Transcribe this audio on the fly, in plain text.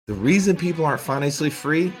The reason people aren't financially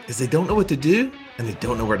free is they don't know what to do and they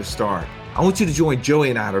don't know where to start. I want you to join Joey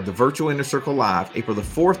and I at the Virtual Inner Circle Live, April the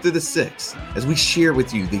 4th through the 6th, as we share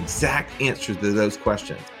with you the exact answers to those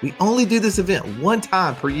questions. We only do this event one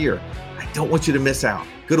time per year. I don't want you to miss out.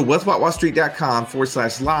 Go to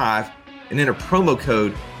wealthwatchwallstreet.com/live and enter promo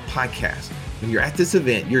code podcast. When you're at this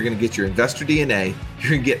event, you're going to get your investor DNA. You're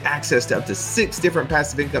going to get access to up to 6 different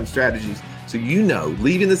passive income strategies. So you know,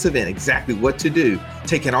 leaving this event, exactly what to do,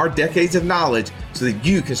 taking our decades of knowledge so that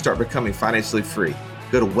you can start becoming financially free.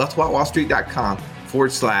 Go to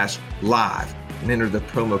wealthwatchwallstreet.com/live and enter the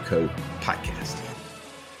promo code podcast.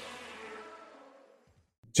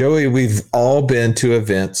 Joey, we've all been to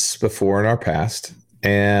events before in our past.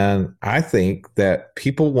 And I think that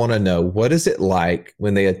people want to know, what is it like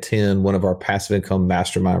when they attend one of our passive income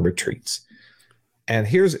mastermind retreats? And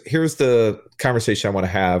here's the conversation I want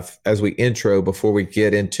to have as we intro before we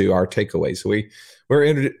get into our takeaways. So we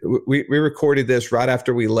recorded this right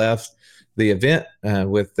after we left the event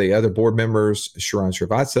with the other board members, Sharon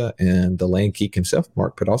Srivatsa and the Land Geek himself,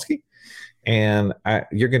 Mark Podolsky. And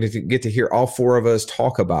you're going to get to hear all 4 of us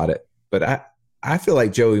talk about it. But I feel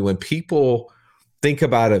like, Joey, when people think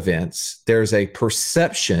about events, there's a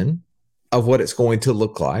perception of what it's going to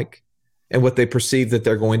look like and what they perceive that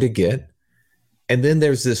they're going to get. And then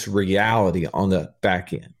there's this reality on the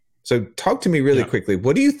back end. So talk to me really quickly.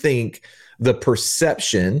 What do you think the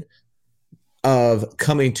perception of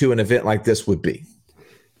coming to an event like this would be?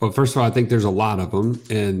 Well, first of all, I think there's a lot of them,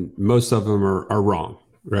 and most of them are wrong,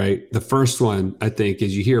 right? The first one, I think,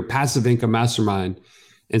 is you hear passive income mastermind,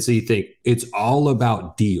 and so you think it's all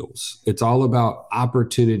about deals. It's all about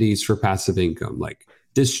opportunities for passive income, like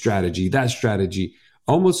this strategy, that strategy,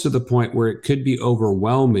 almost to the point where it could be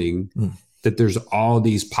overwhelming that there's all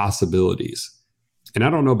these possibilities. And I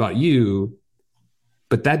don't know about you,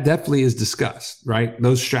 but that definitely is discussed, right?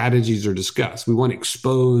 Those strategies are discussed. We want to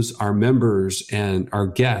expose our members and our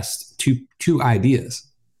guests to ideas.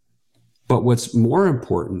 But what's more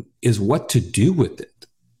important is what to do with it,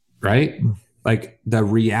 right? Like, the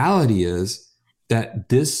reality is that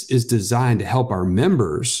this is designed to help our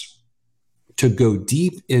members to go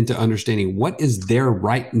deep into understanding what is their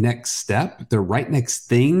right next step, their right next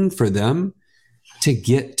thing for them to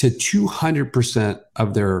get to 200%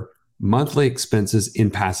 of their monthly expenses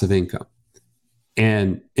in passive income.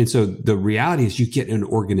 And so the reality is you get an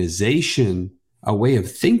organization, a way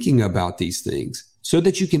of thinking about these things so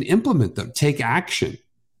that you can implement them, take action.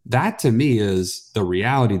 That, to me, is the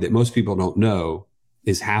reality that most people don't know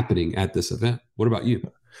is happening at this event. What about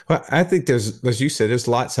you? Well, I think there's, as you said, there's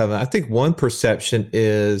lots of them. I think one perception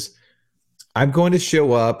is, I'm going to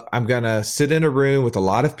show up, I'm going to sit in a room with a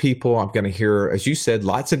lot of people, I'm going to hear, as you said,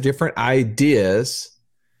 lots of different ideas.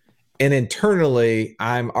 And internally,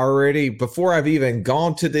 I'm already, before I've even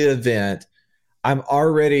gone to the event, I'm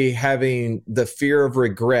already having the fear of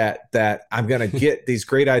regret that I'm going to get these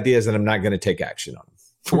great ideas and I'm not going to take action on them.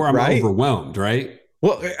 Or I'm overwhelmed, right?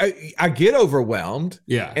 Well, I get overwhelmed.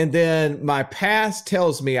 Yeah. And then my past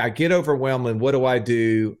tells me I get overwhelmed, and what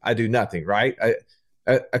do? I do nothing, right?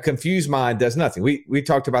 A confused mind does nothing. We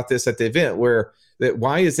talked about this at the event, where that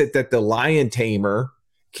why is it that the lion tamer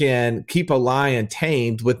can keep a lion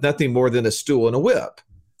tamed with nothing more than a stool and a whip?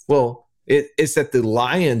 Well, it's that the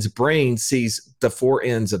lion's brain sees the 4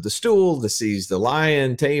 ends of the stool, sees the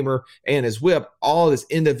lion tamer and his whip, all his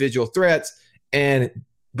individual threats, and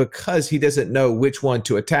because he doesn't know which one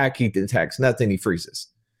to attack, he attacks nothing, he freezes.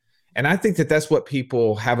 And I think that that's what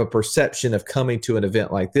people have a perception of coming to an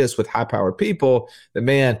event like this with high-powered people, that,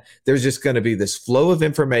 man, there's just going to be this flow of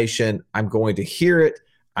information. I'm going to hear it.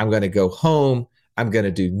 I'm going to go home. I'm going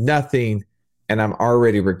to do nothing. And I'm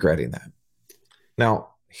already regretting that.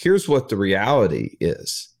 Now, here's what the reality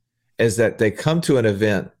is that they come to an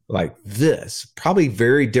event like this, probably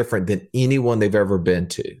very different than anyone they've ever been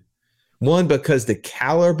to. One, because the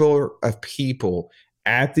caliber of people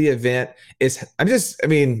at the event is, this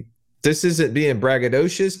isn't being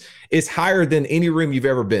braggadocious, it's higher than any room you've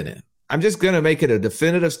ever been in. I'm just going to make it a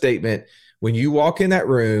definitive statement. When you walk in that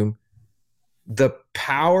room, the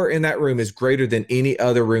power in that room is greater than any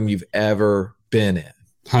other room you've ever been in.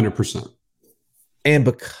 100%. And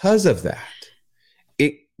because of that,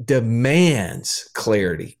 it demands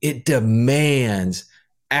clarity. It demands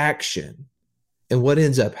action. And what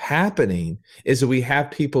ends up happening is that we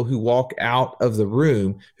have people who walk out of the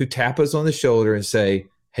room who tap us on the shoulder and say,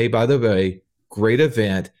 hey, by the way, great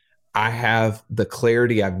event. I have the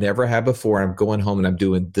clarity I've never had before. I'm going home and I'm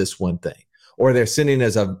doing this one thing. Or they're sending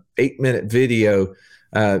us a 8-minute video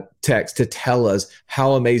text to tell us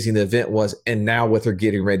how amazing the event was and now what they're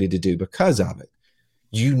getting ready to do because of it.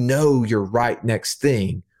 You know your right next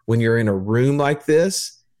thing when you're in a room like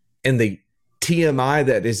this and the TMI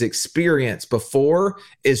that is experienced before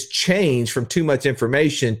is changed from too much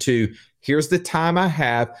information to here's the time I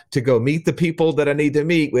have to go meet the people that I need to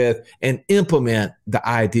meet with and implement the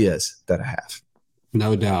ideas that I have.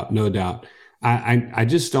 No doubt. No doubt. I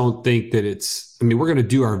just don't think that we're going to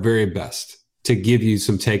do our very best to give you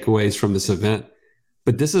some takeaways from this event,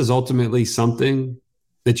 but this is ultimately something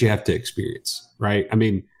that you have to experience, right? I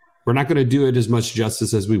mean, we're not going to do it as much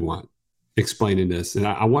justice as we want explaining this. And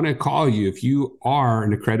I want to call you, if you are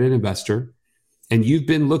an accredited investor and you've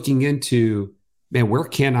been looking into, man, where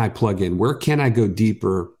can I plug in? Where can I go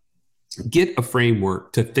deeper? Get a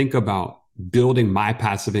framework to think about building my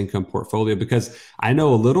passive income portfolio, because I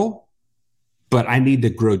know a little, but I need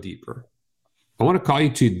to grow deeper. I want to call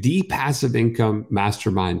you to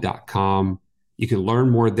thepassiveincomemastermind.com. You can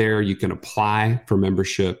learn more there. You can apply for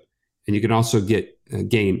membership, and you can also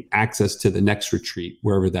gain access to the next retreat,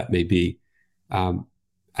 wherever that may be. I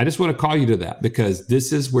just want to call you to that, because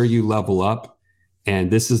this is where you level up, and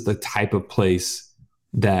this is the type of place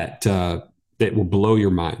that will blow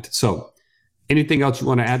your mind. So anything else you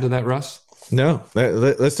want to add to that, Russ? No,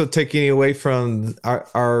 let's not take any away from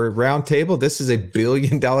our round table. This is $1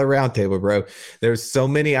 billion round table, bro. There's so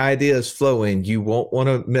many ideas flowing. You won't want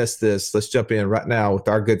to miss this. Let's jump in right now with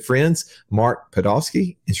our good friends, Mark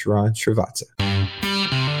Podolsky and Sharon Srivatsa.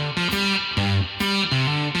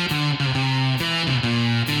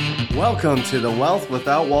 Welcome to the Wealth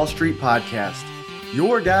Without Wall Street podcast,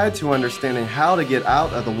 your guide to understanding how to get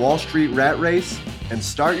out of the Wall Street rat race and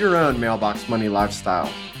start your own mailbox money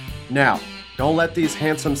lifestyle. Now, don't let these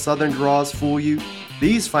handsome Southern draws fool you.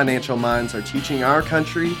 These financial minds are teaching our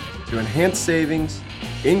country to enhance savings,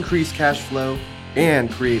 increase cash flow,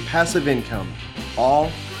 and create passive income,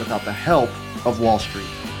 all without the help of Wall Street.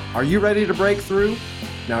 Are you ready to break through?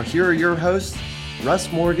 Now here are your hosts,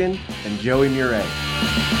 Russ Morgan and Joey Murray.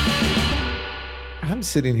 I'm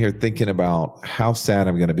sitting here thinking about how sad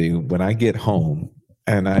I'm going to be when I get home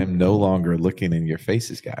and I'm no longer looking in your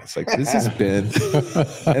faces, guys. Like, this has been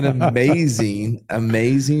an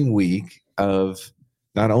amazing week of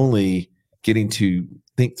not only getting to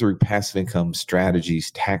think through passive income strategies,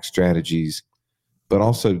 tax strategies, but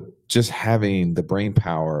also just having the brain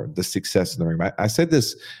power, the success in the room. I said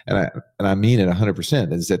this, and I mean it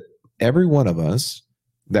 100%, is that every one of us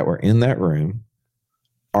that were in that room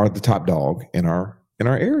are the top dog in our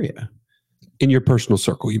area. In your personal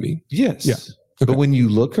circle, you mean? Yes. Yeah. Okay. But when you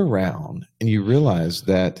look around and you realize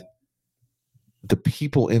that the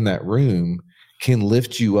people in that room can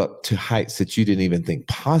lift you up to heights that you didn't even think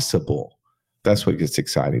possible, that's what gets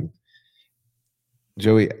exciting.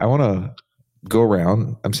 Joey, I want to go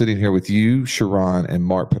around. I'm sitting here with you, Sharon, and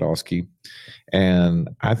Mark Podolsky, and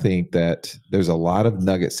I think that there's a lot of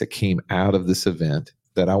nuggets that came out of this event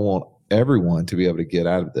that I want everyone to be able to get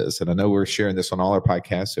out of this. And I know we're sharing this on all our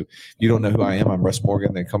podcasts. So if you don't know who I am, I'm Russ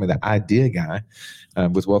Morgan. They call me the idea guy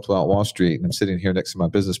with Wealth Without Wall Street. And I'm sitting here next to my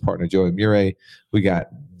business partner, Joey Murray. We got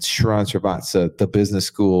Sharon Srivatsa, the business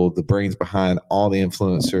school, the brains behind all the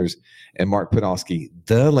influencers, and Mark Podolsky,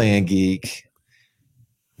 the land geek.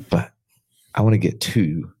 But I want to get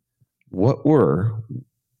to what were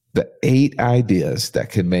the 8 ideas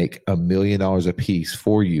that could make $1 million a piece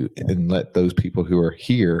for you, and let those people who are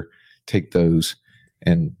here take those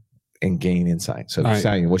and gain insight. So, right.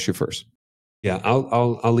 Stallion, what's your first? Yeah,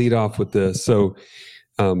 I'll lead off with this. So,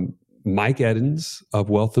 Mike Edens of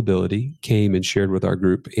Wealthability came and shared with our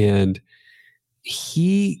group, and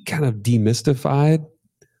he kind of demystified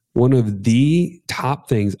one of the top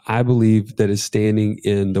things I believe that is standing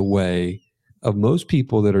in the way of most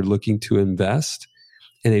people that are looking to invest,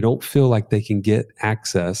 and they don't feel like they can get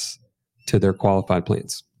access to their qualified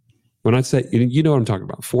plans. When I say, you know what I'm talking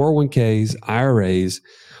about, 401ks, IRAs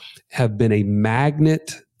have been a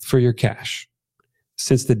magnet for your cash.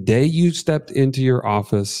 Since the day you stepped into your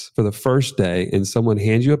office for the first day and someone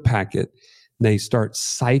hands you a packet, they start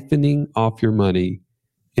siphoning off your money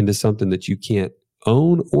into something that you can't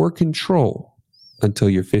own or control until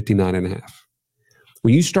you're 59 and a half.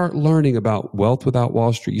 When you start learning about Wealth Without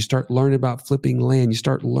Wall Street, you start learning about flipping land, you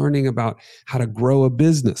start learning about how to grow a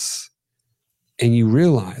business, and you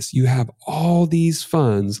realize you have all these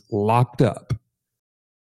funds locked up.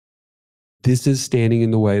 This is standing in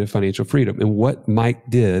the way of financial freedom. And what Mike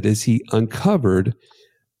did is he uncovered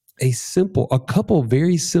a couple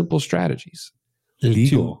very simple strategies.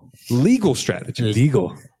 Legal strategies.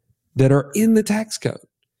 Legal. That are in the tax code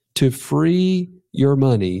to free your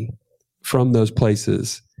money from those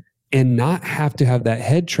places and not have to have that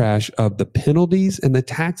head trash of the penalties and the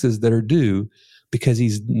taxes that are due, because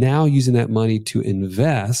he's now using that money to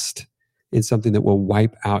invest in something that will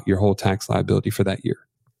wipe out your whole tax liability for that year.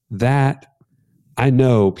 That, I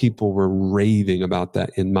know people were raving about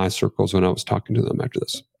that in my circles when I was talking to them after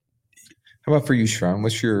this. How about for you, Sharon?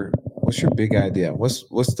 What's your big idea? What's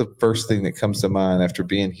the first thing that comes to mind after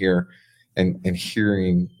being here and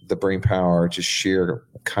hearing the brain power just share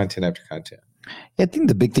content after content? I think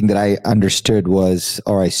the big thing that I understood was,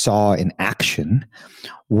 or I saw in action,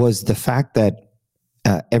 was the fact that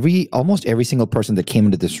almost every single person that came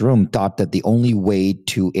into this room thought that the only way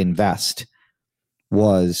to invest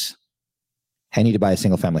was, I need to buy a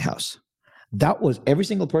single family house. That was, every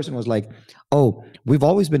single person was like, oh, we've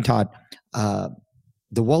always been taught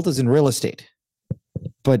the wealth is in real estate.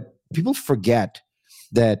 But people forget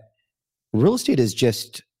that real estate is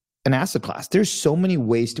just an asset class. There's so many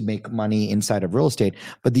ways to make money inside of real estate,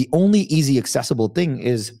 but the only easy accessible thing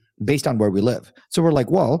is based on where we live. So we're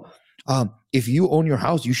like, well, if you own your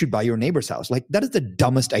house, you should buy your neighbor's house. Like, that is the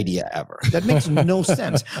dumbest idea ever. That makes no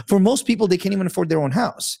sense. For most people, they can't even afford their own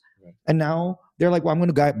house. And now they're like, well, I'm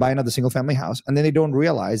going to buy another single family house. And then they don't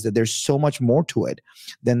realize that there's so much more to it.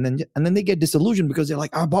 And then they get disillusioned because they're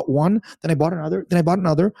like, I bought one, then I bought another, then I bought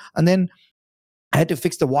another. And then I had to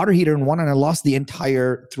fix the water heater in one and I lost the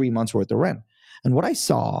entire 3 months worth of rent. And what I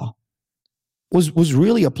saw was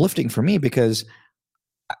really uplifting for me because,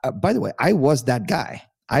 by the way, I was that guy.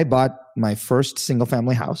 I bought my first single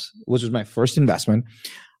family house, which was my first investment,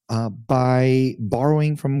 by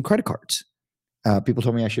borrowing from credit cards. People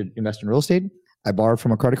told me I should invest in real estate. I borrowed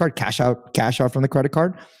from a credit card, cash out from the credit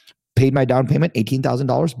card, paid my down payment,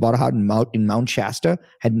 $18,000, bought a house in Mount Shasta,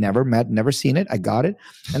 had never seen it. I got it.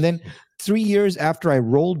 And then 3 years after I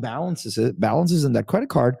rolled balances in that credit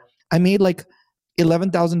card, I made like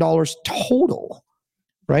 $11,000 total,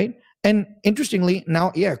 right? And interestingly,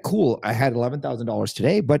 now, yeah, cool, I had $11,000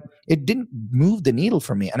 today, but it didn't move the needle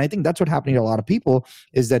for me. And I think that's what happening to a lot of people,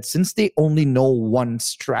 is that since they only know one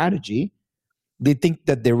strategy, they think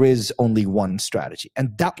that there is only one strategy.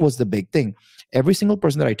 And that was the big thing. Every single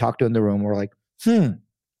person that I talked to in the room were like,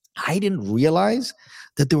 I didn't realize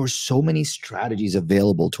that there were so many strategies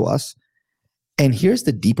available to us. And here's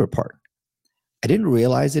the deeper part. I didn't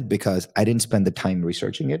realize it because I didn't spend the time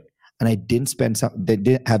researching it. And I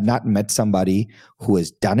have not met somebody who has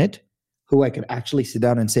done it, who I could actually sit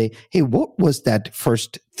down and say, hey, what was that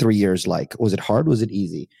first 3 years like? Was it hard? Was it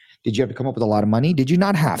easy? Did you have to come up with a lot of money? Did you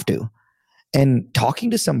not have to? And talking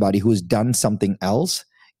to somebody who has done something else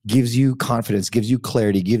gives you confidence, gives you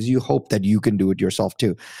clarity, gives you hope that you can do it yourself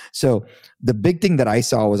too. So the big thing that I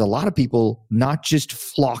saw was a lot of people not just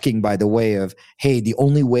flocking by the way of, hey, the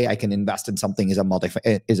only way I can invest in something is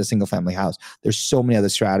a single family house. There's so many other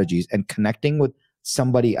strategies, and connecting with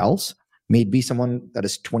somebody else, maybe someone that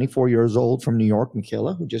is 24 years old from New York,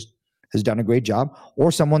 Michaela, who just has done a great job,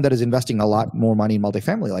 or someone that is investing a lot more money in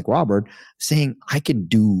multifamily like Robert, saying, I can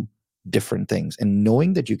do different things. And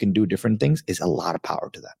knowing that you can do different things is a lot of power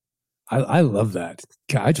to that. I love that.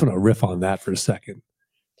 God, I just want to riff on that for a second,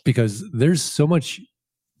 because there's so much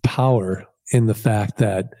power in the fact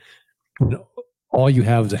that all you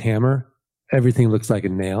have is a hammer, everything looks like a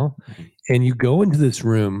nail, and you go into this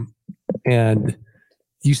room and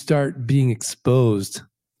you start being exposed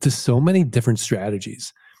to so many different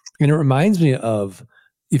strategies. And it reminds me of,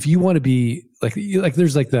 if you want to be like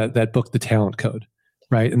there's like that book, The Talent Code,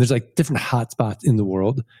 right? And there's like different hotspots in the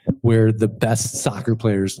world where the best soccer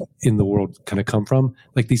players in the world kind of come from,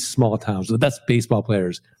 like these small towns, the best baseball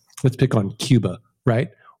players. Let's pick on Cuba, right?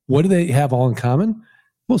 What do they have all in common?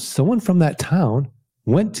 Well, someone from that town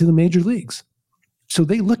went to the major leagues. So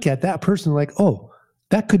they look at that person like, oh,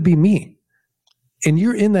 that could be me. And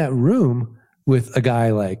you're in that room with a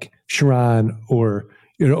guy like Sharon or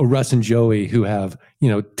Russ and Joey, who have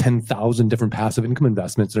 10,000 different passive income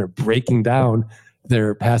investments that are breaking down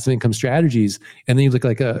their passive income strategies. And then you look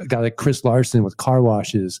like a guy like Chris Larson with car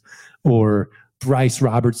washes, or Bryce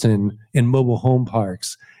Robertson in mobile home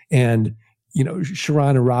parks. And,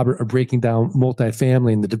 Sharon and Robert are breaking down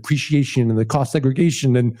multifamily and the depreciation and the cost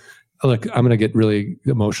segregation. And look, I'm going to get really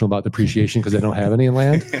emotional about depreciation because I don't have any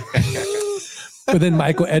land. But then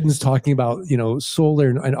Michael Eden's talking about, solar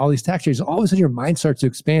and all these tax changes. All of a sudden your mind starts to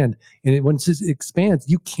expand. And once it expands,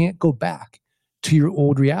 you can't go back to your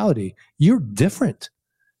old reality. You're different.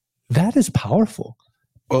 That is powerful.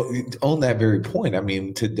 Well, on that very point, I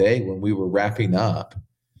mean, today when we were wrapping up,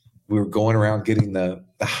 we were going around getting the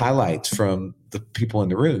highlights from the people in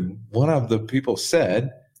the room. One of the people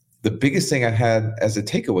said, the biggest thing I had as a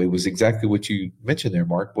takeaway was exactly what you mentioned there,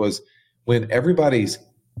 Mark, was when everybody's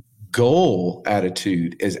goal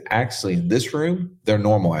attitude is actually in this room, their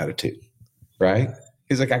normal attitude, right?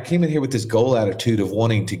 He's like, I came in here with this goal attitude of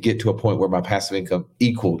wanting to get to a point where my passive income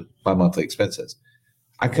equaled my monthly expenses.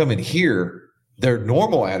 I come in here, their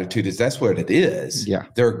normal attitude is that's what it is. Yeah.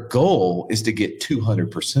 Their goal is to get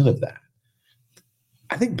 200% of that.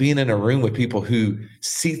 I think being in a room with people who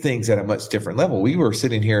see things at a much different level. We were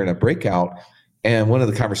sitting here in a breakout, and one of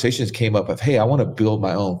the conversations came up of, hey, I want to build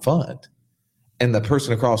my own fund. And the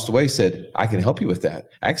person across the way said, I can help you with that.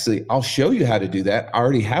 Actually, I'll show you how to do that. I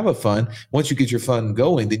already have a fund. Once you get your fund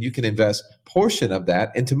going, then you can invest a portion of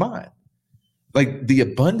that into mine. Like the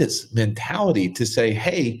abundance mentality to say,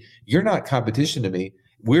 hey, you're not competition to me.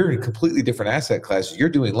 We're in completely different asset classes. You're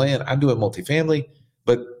doing land, I'm doing multifamily.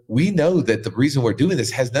 But we know that the reason we're doing this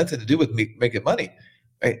has nothing to do with me making money.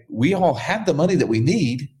 Right? We all have the money that we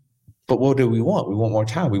need, but what do we want? We want more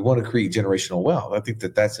time. We want to create generational wealth. I think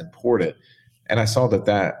that that's important. And I saw that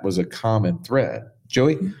that was a common thread.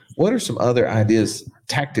 Joey, what are some other ideas,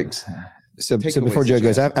 tactics? So before Joey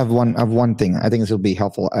goes, I have one thing. I think this will be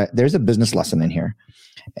helpful. There's a business lesson in here,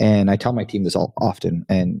 and I tell my team this all often.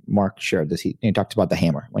 And Mark shared this. He talks about the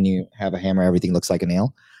hammer. When you have a hammer, everything looks like a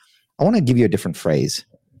nail. I want to give you a different phrase.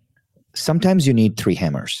 Sometimes you need 3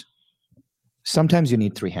 hammers. Sometimes you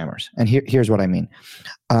need 3 hammers. And here's what I mean.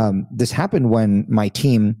 This happened when my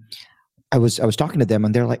team, I was talking to them,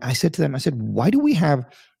 and they're like, I said, why do we have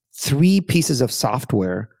 3 pieces of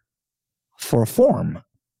software for a form?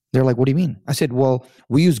 They're like, what do you mean? I said, well,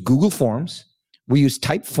 we use Google Forms, we use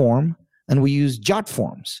Typeform, and we use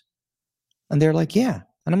JotForms. And they're like, yeah.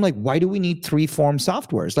 And I'm like, why do we need 3 form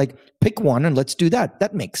softwares? Like, pick one and let's do that.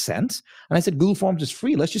 That makes sense. And I said, Google Forms is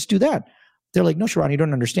free. Let's just do that. They're like, no, Sharon, you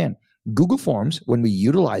don't understand. Google Forms, when we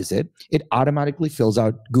utilize it, it automatically fills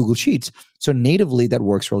out Google Sheets. So natively, that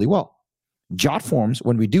works really well. JotForms,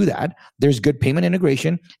 when we do that, there's good payment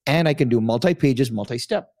integration, and I can do multi-pages,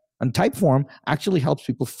 multi-step. And Typeform actually helps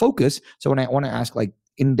people focus. So when I want to ask like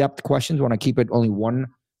in-depth questions, when I keep it only 1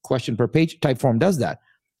 question per page, Typeform does that.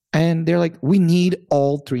 And they're like, we need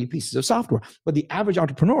all 3 pieces of software. But the average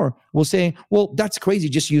entrepreneur will say, well, that's crazy,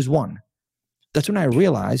 just use 1. That's when I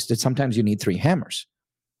realized that sometimes you need 3 hammers,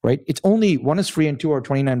 right? It's only 1 is free and 2 are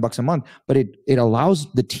 $29 a month, but it allows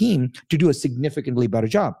the team to do a significantly better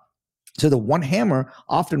job. So the 1 hammer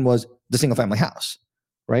often was the single family house,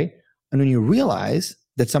 right? And when you realize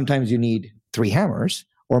that sometimes you need 3 hammers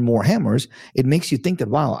or more hammers, it makes you think that,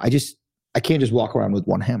 wow, I can't just walk around with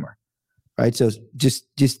 1 hammer. Right. So just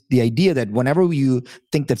the idea that whenever you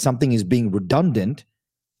think that something is being redundant,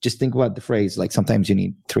 just think about the phrase, like sometimes you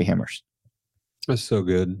need 3 hammers. That's so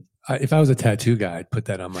good. If I was a tattoo guy, I'd put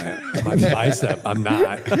that on my bicep. I'm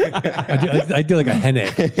not. I do like a henna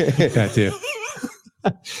tattoo.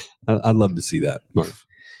 I'd love to see that, Mark.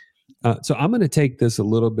 So I'm going to take this a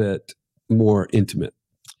little bit more intimate.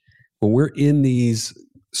 When we're in these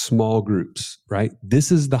small groups, right?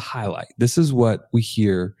 This is the highlight. This is what we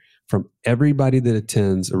hear from everybody that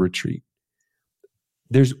attends a retreat.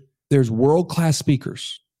 There's world-class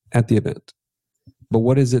speakers at the event, but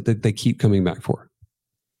what is it that they keep coming back for?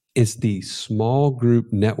 It's the small group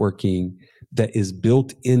networking that is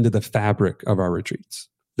built into the fabric of our retreats.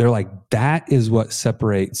 They're like, that is what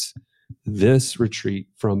separates this retreat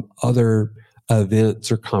from other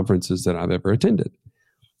events or conferences that I've ever attended.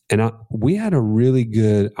 And we had a really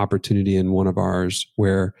good opportunity in one of ours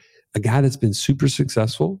where a guy that's been super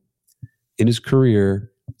successful in his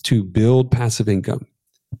career to build passive income,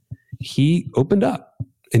 he opened up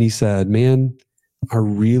and he said, man, I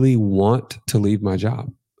really want to leave my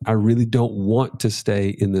job. I really don't want to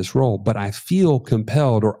stay in this role, but I feel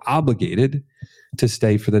compelled or obligated to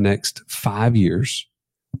stay for the next 5 years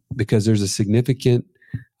because there's a significant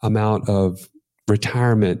amount of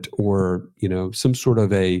retirement or, some sort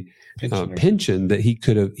of a pension that he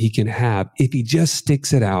can have if he just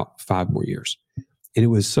sticks it out 5 more years. And it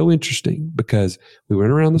was so interesting because we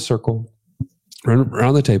went around the circle,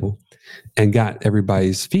 around the table, and got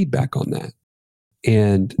everybody's feedback on that.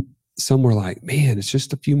 And some were like, man, it's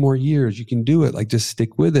just a few more years. You can do it. Like, just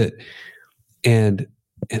stick with it. And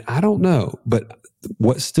I don't know, but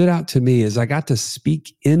what stood out to me is I got to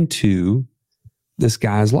speak into this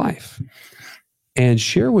guy's life and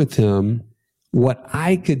share with him what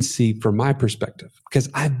I could see from my perspective, because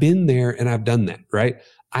I've been there and I've done that, right?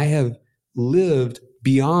 I have lived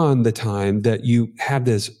beyond the time that you have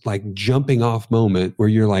this like jumping off moment where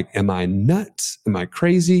you're like, am I nuts? Am I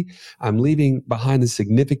crazy? I'm leaving behind a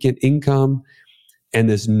significant income and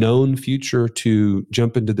this known future to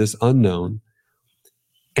jump into this unknown.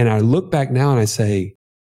 And I look back now and I say,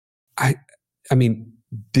 I mean,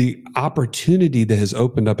 the opportunity that has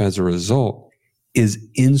opened up as a result is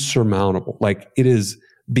insurmountable. Like, it is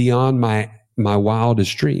beyond my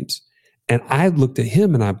wildest dreams. And I looked at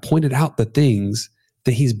him and I pointed out the things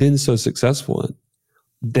that he's been so successful in,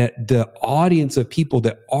 that the audience of people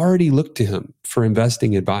that already looked to him for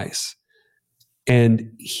investing advice. And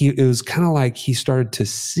it was kind of like he started to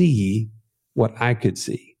see what I could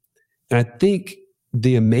see. And I think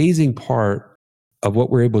the amazing part of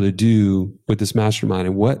what we're able to do with this mastermind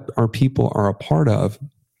and what our people are a part of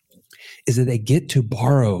is that they get to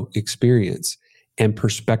borrow experience and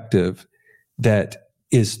perspective that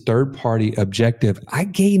is third-party objective. I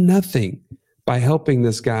gain nothing by helping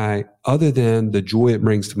this guy other than the joy it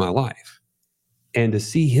brings to my life, and to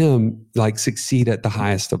see him like succeed at the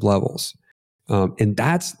highest of levels. And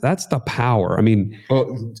that's the power. I mean,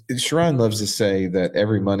 well, Sharon loves to say that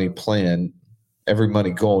every money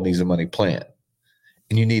goal needs a money plan,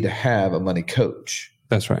 and you need to have a money coach.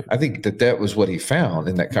 That's right. I think that was what he found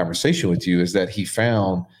in that conversation with you, is that he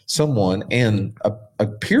found someone and a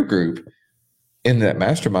peer group in that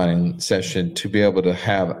mastermind session to be able to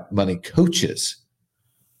have money coaches.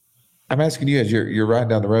 I'm asking you, as you're riding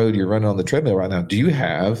down the road, you're running on the treadmill right now, do you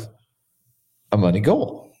have a money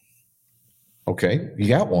goal? Okay, you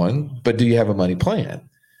got one, but do you have a money plan?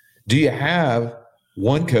 Do you have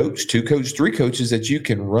one coach, two coaches, three coaches that you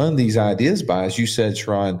can run these ideas by, as you said,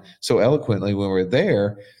 Sharon, so eloquently when we're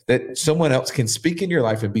there, that someone else can speak in your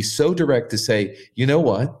life and be so direct to say, you know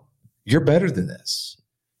what, you're better than this.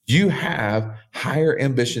 You have higher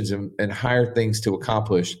ambitions and higher things to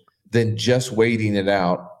accomplish than just waiting it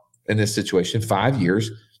out in this situation 5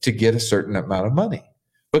 years to get a certain amount of money.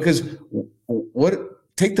 Because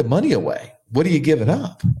take the money away. What are you giving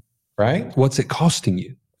up, right? What's it costing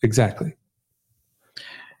you? Exactly.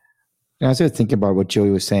 And I was thinking about what Joey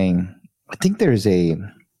was saying. I think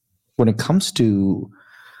when it comes to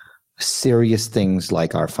serious things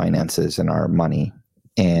like our finances and our money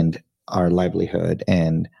and our livelihood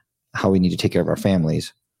and how we need to take care of our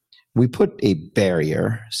families, we put a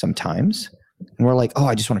barrier sometimes. And we're like, oh,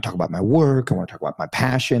 I just want to talk about my work. I want to talk about my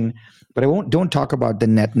passion, but don't talk about the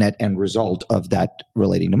net end result of that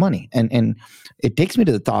relating to money. And it takes me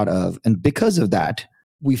to the thought of, and because of that,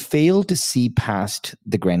 we fail to see past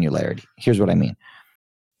the granularity. Here's what I mean.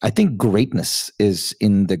 I think greatness is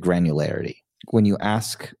in the granularity. When you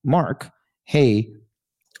ask Mark, hey,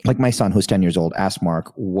 like my son who's 10 years old asked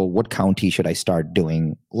Mark, well, what county should I start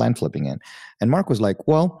doing land flipping in? And Mark was like,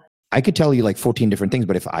 well, I could tell you like 14 different things,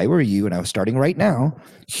 but if I were you and I was starting right now,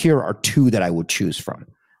 here are 2 that I would choose from,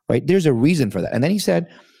 right? There's a reason for that. And then he said,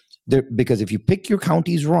 because if you pick your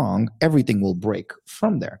counties wrong, everything will break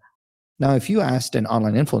from there. Now, if you asked an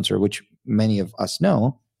online influencer, which many of us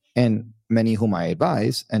know, and many whom I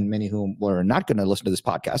advise, and many whom were not going to listen to this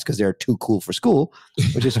podcast because they're too cool for school,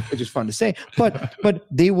 which is fun to say, but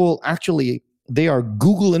they are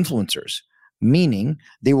Google influencers, meaning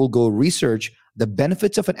they will go research the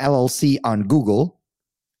benefits of an LLC on Google,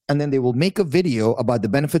 and then they will make a video about the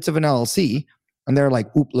benefits of an LLC, and they're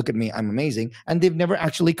like, oop, look at me, I'm amazing. And they've never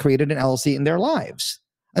actually created an LLC in their lives.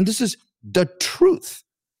 And this is the truth,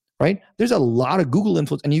 right? There's a lot of Google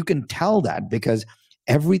influence, and you can tell that because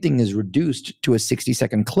everything is reduced to a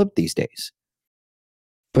 60-second clip these days.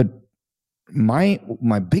 But my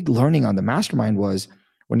big learning on the mastermind was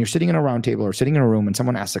when you're sitting in a round table or sitting in a room and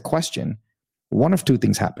someone asks a question, one of 2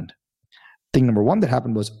 things happened. Thing number 1 that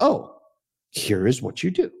happened was, oh, here is what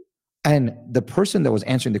you do. And the person that was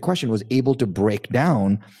answering the question was able to break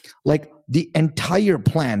down like the entire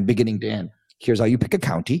plan beginning to end. Here's how you pick a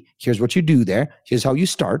county. Here's what you do there. Here's how you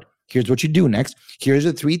start. Here's what you do next. Here's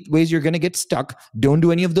the 3 ways you're going to get stuck. Don't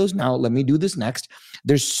do any of those now. Let me do this next.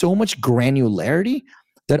 There's so much granularity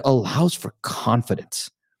that allows for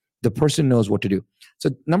confidence. The person knows what to do. So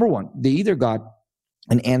number 1, they either got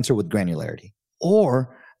an answer with granularity,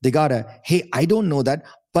 or they got hey, I don't know that,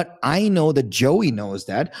 but I know that Joey knows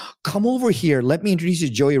that. Come over here. Let me introduce you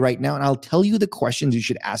to Joey right now, and I'll tell you the questions you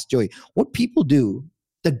should ask Joey. What people do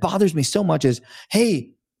that bothers me so much is,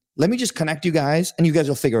 hey, let me just connect you guys, and you guys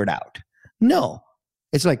will figure it out. No.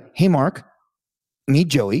 It's like, hey, Mark, meet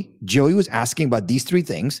Joey. Joey was asking about these 3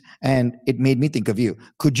 things, and it made me think of you.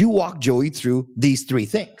 Could you walk Joey through these 3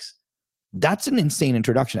 things? That's an insane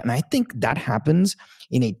introduction. And I think that happens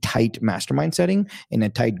in a tight mastermind setting, in a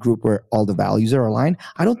tight group where all the values are aligned.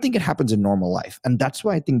 I don't think it happens in normal life. And that's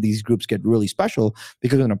why I think these groups get really special,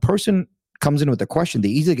 because when a person comes in with a question, they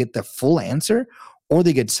either get the full answer or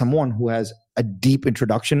they get someone who has a deep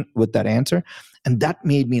introduction with that answer. And that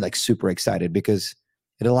made me like super excited, because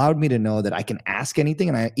it allowed me to know that I can ask anything,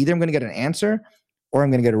 and I'm going to get an answer, or I'm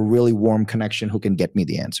going to get a really warm connection who can get me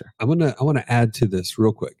the answer. I want to add to this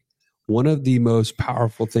real quick. One of the most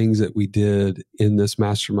powerful things that we did in this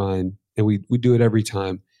mastermind, and we do it every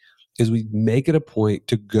time, is we make it a point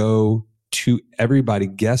to go to everybody,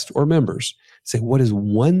 guests or members, say, what is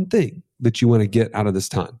one thing that you want to get out of this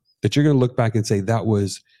time that you're going to look back and say, that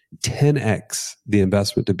was 10x the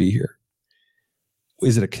investment to be here?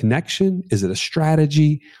 Is it a connection? Is it a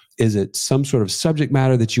strategy? Is it some sort of subject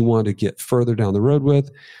matter that you want to get further down the road with?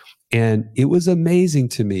 And it was amazing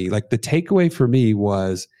to me. Like, the takeaway for me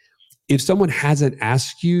was, if someone hasn't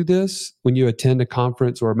asked you this when you attend a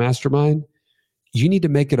conference or a mastermind, you need to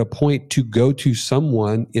make it a point to go to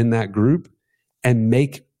someone in that group and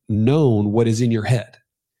make known what is in your head.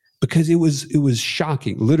 Because it was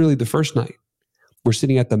shocking. Literally the first night, we're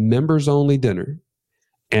sitting at the members only dinner,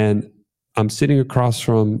 and I'm sitting across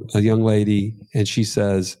from a young lady, and she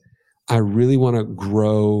says, I really want to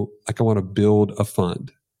grow, like I want to build a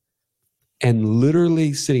fund. And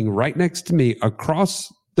literally sitting right next to me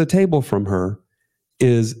across the table from her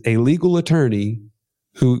is a legal attorney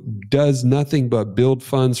who does nothing but build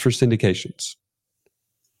funds for syndications.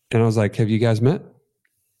 And I was like, have you guys met?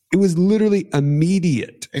 It was literally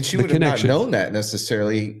immediate. And she would have not known that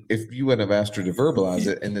necessarily if you wouldn't have asked her to verbalize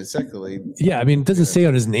it. And then secondly, yeah, I mean, it doesn't say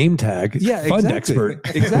on his name tag, fund expert.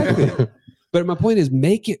 Exactly. But my point is,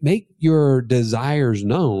 make your desires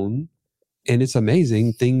known, and it's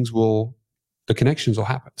amazing. The connections will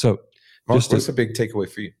happen. So, Mark, what's a big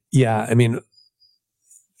takeaway for you? Yeah, I mean,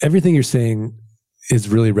 everything you're saying is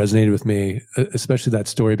really resonated with me, especially that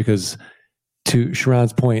story, because to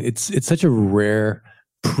Sharon's point, it's such a rare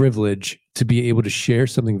privilege to be able to share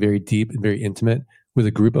something very deep and very intimate with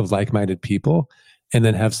a group of like-minded people, and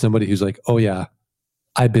then have somebody who's like, oh yeah,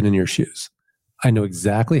 I've been in your shoes. I know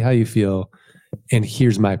exactly how you feel, and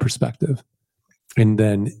here's my perspective. And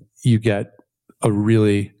then you get a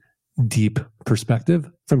really deep perspective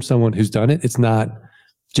from someone who's done it. It's not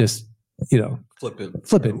just,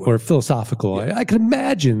 flippant or philosophical. Yeah. I can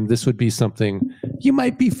imagine this would be something you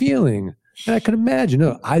might be feeling. And I can imagine,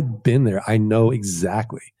 no, I've been there. I know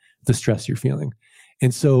exactly the stress you're feeling.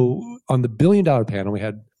 And so on the $1 billion panel, we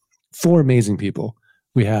had 4 amazing people.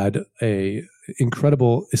 We had a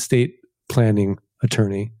incredible estate planning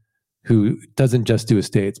attorney who doesn't just do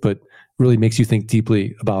estates, but really makes you think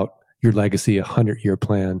deeply about your legacy, a 100-year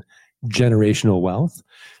plan, generational wealth.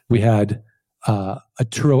 We had a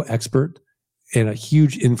Turo expert and a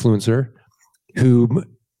huge influencer who,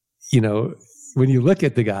 when you look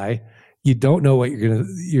at the guy, you don't know what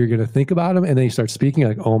you're gonna think about him, and then you start speaking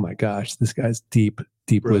like, oh my gosh, this guy's deep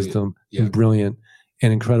brilliant wisdom, and brilliant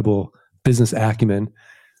and incredible business acumen.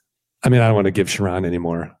 I mean, I don't want to give Sharon any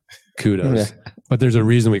more kudos, but there's a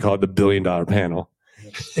reason we call it the $1 billion panel.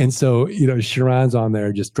 And so, Sharon's on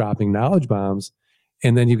there just dropping knowledge bombs.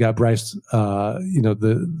 And then you've got Bryce,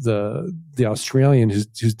 the Australian who's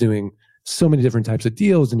doing so many different types of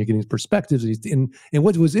deals, and you're getting perspectives. And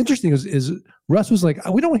what was interesting is Russ was like,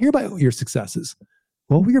 we don't hear about your successes.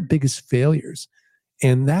 What were your biggest failures?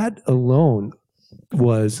 And that alone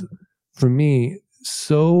was, for me,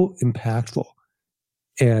 so impactful.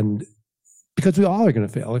 And because we all are going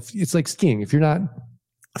to fail. It's like skiing. If you're not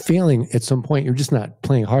failing at some point, you're just not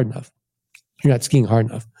playing hard enough. You're not skiing hard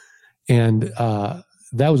enough. And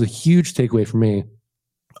that was a huge takeaway for me,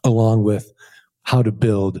 along with how to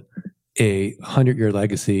build a 100-year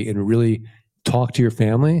legacy and really talk to your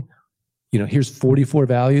family. Here's 44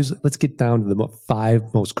 values. Let's get down to the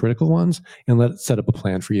 5 most critical ones, and let's set up a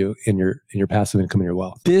plan for you in your passive income and your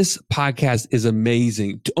wealth. This podcast is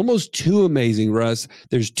amazing, almost too amazing, Russ.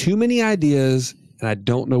 There's too many ideas, and I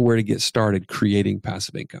don't know where to get started creating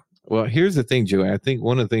passive income. Well, here's the thing, Joey. I think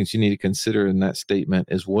one of the things you need to consider in that statement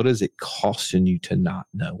is, what is it costing you to not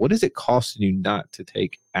know? What is it costing you not to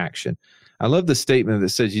take action? I love the statement that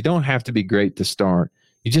says you don't have to be great to start.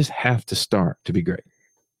 You just have to start to be great.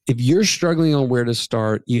 If you're struggling on where to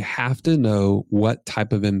start, you have to know what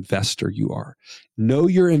type of investor you are. Know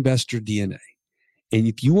your investor DNA. And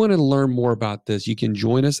if you want to learn more about this, you can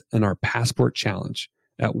join us in our Passport Challenge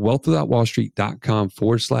at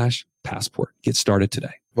wealthwithoutwallstreet.com/passport. Get started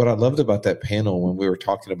today. What I loved about that panel when we were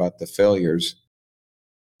talking about the failures,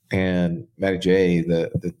 and Matty J,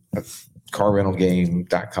 the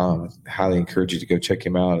carrentalgame.com, highly encourage you to go check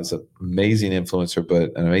him out. He's an amazing influencer,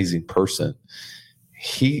 but an amazing person.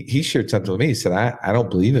 He shared something with me. He said, I don't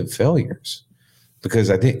believe in failures because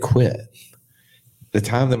I didn't quit. The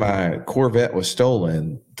time that my Corvette was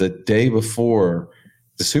stolen, the day before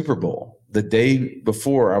the Super Bowl, the day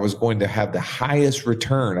before I was going to have the highest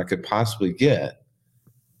return I could possibly get,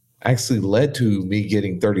 actually led to me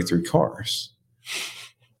getting 33 cars.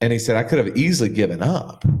 And he said, I could have easily given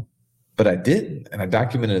up, but I didn't. And I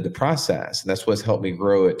documented the process. And that's what's helped me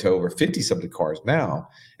grow it to over 50-something cars now.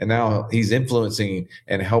 And now he's influencing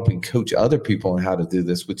and helping coach other people on how to do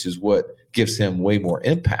this, which is what gives him way more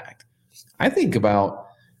impact. I think about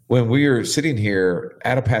when we are sitting here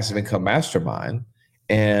at a passive income mastermind,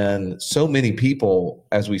 and so many people,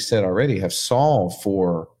 as we said already, have solved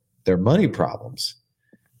for their money problems,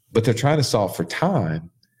 but they're trying to solve for time.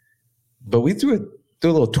 But we threw a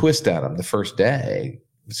little twist at them the first day,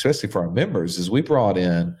 especially for our members, is we brought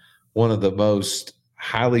in one of the most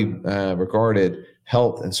highly regarded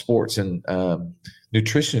health and sports and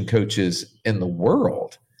nutrition coaches in the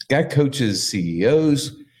world. Guy coaches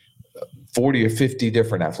CEOs, 40 or 50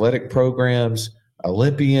 different athletic programs,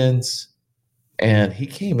 Olympians, and he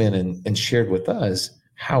came in and shared with us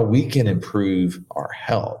how we can improve our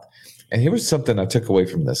health. And here was something I took away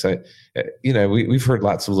from this. We've heard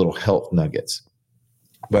lots of little health nuggets,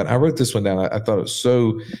 but I wrote this one down. I thought it was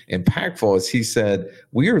so impactful. As he said,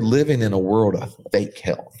 we are living in a world of fake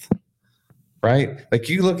health, right? Like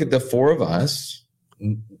you look at the four of us,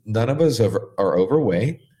 none of us are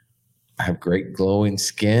overweight, have great glowing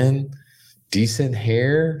skin, decent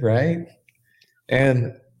hair, right?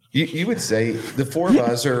 And you would say the four of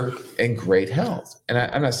us are in great health. And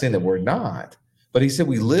I'm not saying that we're not, but he said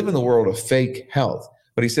we live in the world of fake health.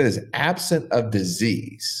 But he said it's absent of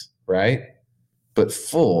disease, right? But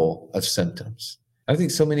full of symptoms. I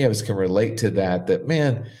think so many of us can relate to that,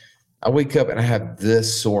 man, I wake up and I have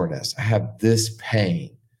this soreness. I have this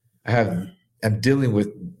pain. I'm dealing with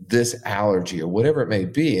this allergy or whatever it may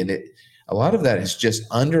be. And a lot of that is just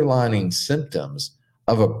underlining symptoms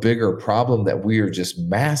of a bigger problem that we are just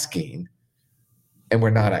masking and we're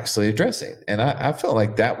not actually addressing. And I felt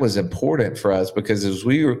like that was important for us, because as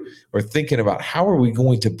we were thinking about how are we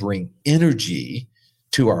going to bring energy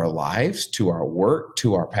to our lives, to our work,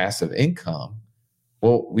 to our passive income,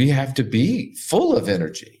 well, we have to be full of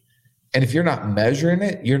energy. And if you're not measuring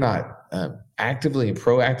it, you're not actively and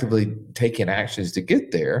proactively taking actions to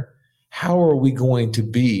get there, how are we going to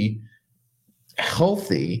be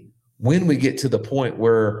healthy when we get to the point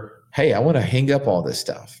where, hey, I want to hang up all this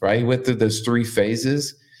stuff, right? He went through those 3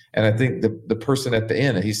 phases. And I think the person at the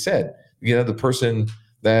end, he said, the person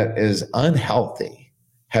that is unhealthy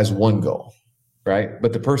has one goal, right?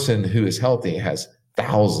 But the person who is healthy has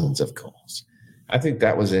thousands of goals. I think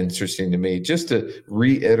that was interesting to me, just to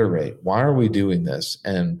reiterate, why are we doing this?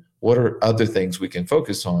 And what are other things we can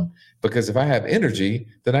focus on? Because if I have energy,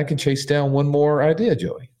 then I can chase down one more idea,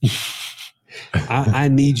 Joey. I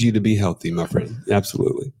need you to be healthy, my friend.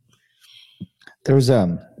 Absolutely. There's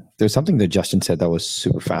something that Justin said that was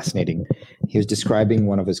super fascinating. He was describing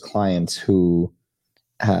one of his clients who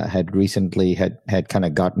had recently had kind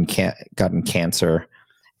of gotten cancer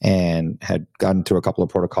and had gotten through a couple of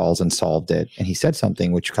protocols and solved it. And he said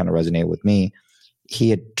something which kind of resonated with me. He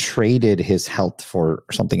had traded his health for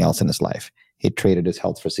something else in his life. He traded his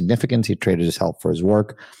health for significance. He traded his health for his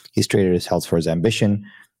work. He's traded his health for his ambition.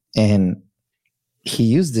 And he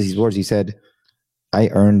used these words. He said, I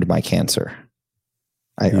earned my cancer.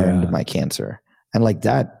 I earned my cancer. And like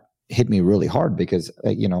that hit me really hard because,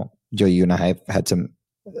 Joe, you and I have had some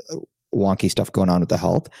wonky stuff going on with the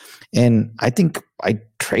health. And I think I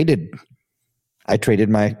traded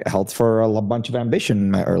my health for a bunch of ambition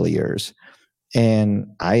in my early years. And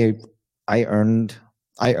I earned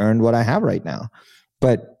what I have right now.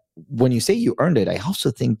 But when you say you earned it, I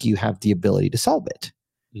also think you have the ability to solve it,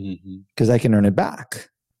 because I can earn it back.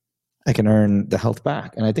 I can earn the health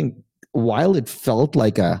back. And I think while it felt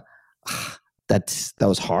like that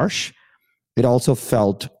was harsh, it also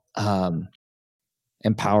felt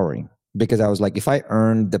empowering, because I was like, if I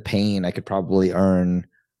earned the pain, I could probably earn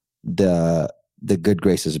the good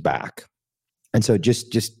graces back. And so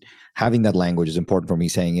just having that language is important for me,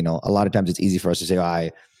 saying, a lot of times it's easy for us to say, oh,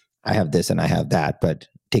 I have this and I have that, but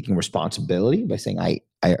taking responsibility by saying I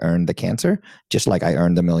earned the cancer, just like I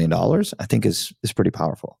earned the $1 million, I think is pretty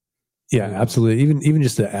powerful. Yeah, absolutely. Even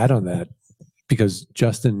just to add on that, because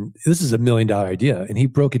Justin, this is $1 million idea, and he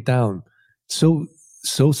broke it down so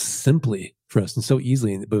simply for us and so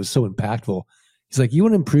easily, but it was so impactful. He's like, you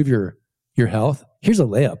want to improve your health? Here's a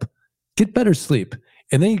layup. Get better sleep.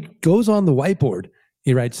 And then he goes on the whiteboard.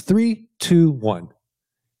 He writes 3, 2, 1.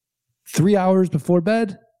 3 hours before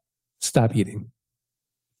bed, stop eating.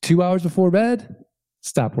 2 hours before bed,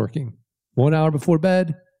 stop working. 1 hour before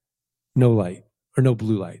bed, no light or no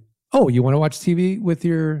blue light. Oh, you want to watch TV with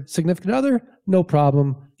your significant other? No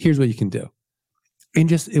problem. Here's what you can do. And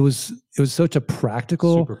just it was such a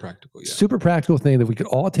super practical thing that we could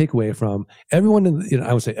all take away from. Everyone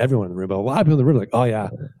I would say everyone in the room, but a lot of people in the room are like, oh yeah,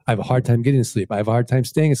 I have a hard time getting to sleep. I have a hard time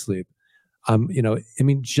staying asleep.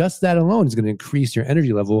 Just that alone is going to increase your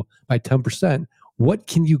energy level by 10%. What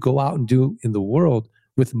can you go out and do in the world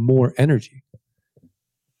with more energy?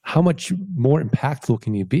 How much more impactful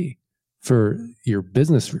can you be? for your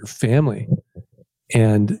business, for your family,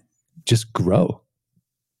 and just grow.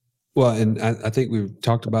 Well, and I think we've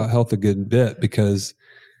talked about health a good bit, because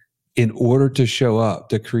in order to show up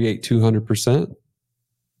to create 200%,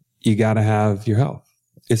 you got to have your health.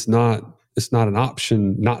 It's not an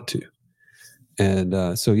option not to.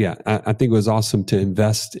 And so, yeah, I think it was awesome to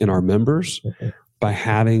invest in our members by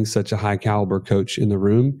having such a high caliber coach in the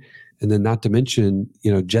room. And then not to mention,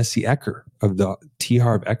 Jesse Ecker of the T.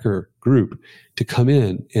 Harv Ecker group to come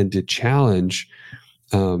in and to challenge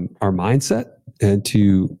our mindset and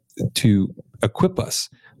to equip us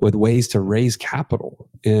with ways to raise capital.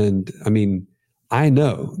 And I mean, I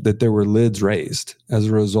know that there were lids raised as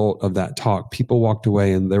a result of that talk. People walked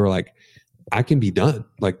away and they were like, I can be done.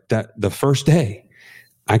 Like that, the first day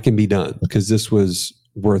I can be done, because this was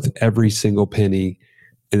worth every single penny.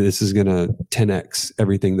 And this is going to 10X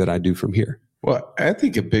everything that I do from here. Well, I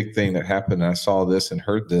think a big thing that happened, and I saw this and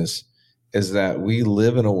heard this, is that we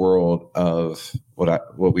live in a world of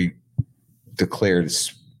what we declared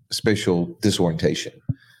as spatial disorientation,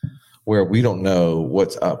 where we don't know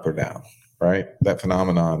what's up or down, right? That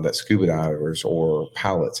phenomenon that scuba divers or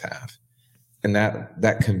pilots have. And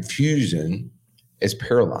that confusion is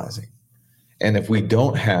paralyzing. And if we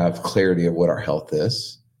don't have clarity of what our health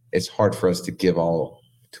is, it's hard for us to give all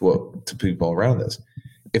to people around us.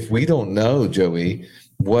 If we don't know, Joey,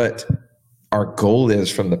 what our goal is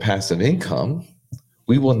from the passive income,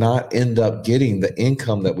 we will not end up getting the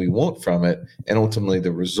income that we want from it and ultimately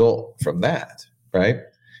the result from that, right?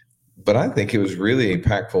 But I think it was really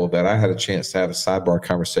impactful that I had a chance to have a sidebar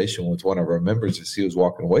conversation with one of our members as he was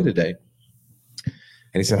walking away today.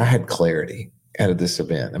 And he said, I had clarity out of this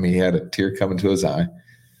event. I mean, he had a tear coming to his eye.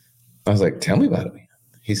 I was like, tell me about it, man.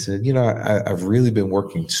 He said, I've really been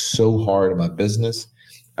working so hard in my business.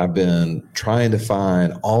 I've been trying to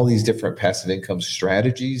find all these different passive income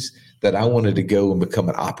strategies that I wanted to go and become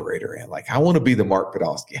an operator in. Like, I want to be the Mark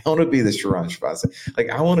Podolsky. I want to be the Sharon Shabazz. Like,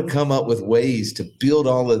 I want to come up with ways to build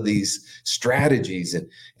all of these strategies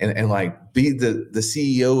and like be the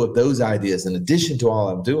CEO of those ideas in addition to all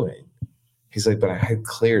I'm doing. He's like, but I had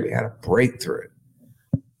clarity. I had a breakthrough.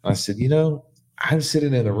 I said, I'm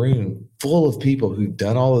sitting in a room full of people who've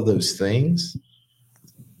done all of those things.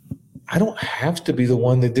 I don't have to be the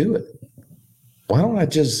one to do it. Why don't I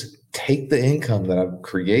just take the income that I've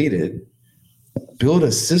created, build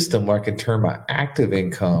a system where I can turn my active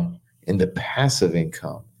income into passive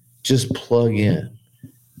income, just plug in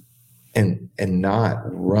and not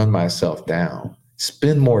run myself down,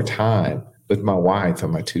 spend more time with my wife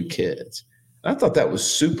and my 2 kids. I thought that was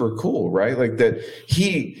super cool, right? Like that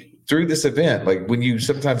through this event, like when you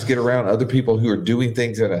sometimes get around other people who are doing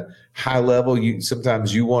things at a high level,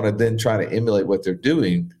 sometimes you want to then try to emulate what they're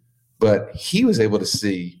doing. But he was able to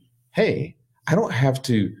see, hey, I don't have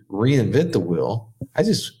to reinvent the wheel. I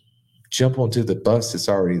just jump onto the bus that's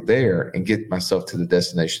already there and get myself to the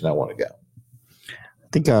destination I want to go. I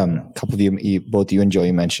think a couple of you, both you and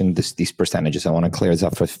Joey, mentioned these percentages. I want to clear this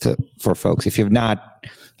up for folks. If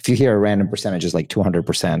you hear a random percentages like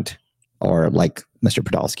 200%, or like Mr.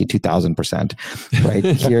 Podolsky, 2000%,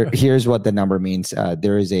 right? Here's what the number means.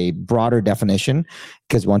 There is a broader definition,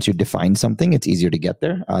 because once you define something, it's easier to get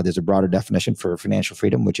there. There's a broader definition for financial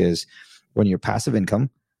freedom, which is when your passive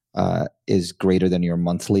income is greater than your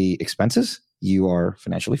monthly expenses, you are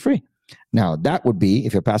financially free. Now, that would be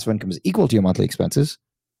if your passive income is equal to your monthly expenses,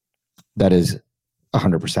 that is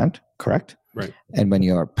 100%, correct? Right. And when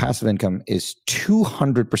your passive income is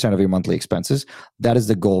 200% of your monthly expenses, that is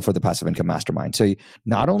the goal for the Passive Income Mastermind. So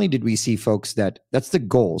not only did we see folks that's the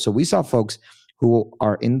goal. So we saw folks who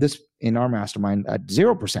are in our mastermind at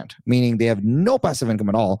 0%, meaning they have no passive income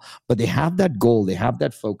at all, but they have that goal. They have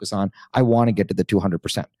that focus on, I want to get to the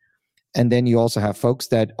 200%. And then you also have folks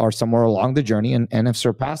that are somewhere along the journey and have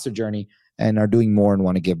surpassed the journey and are doing more and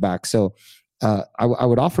want to give back. So I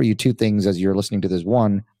would offer you 2 things as you're listening to this.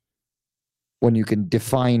 One, when you can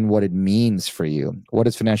define what it means for you, what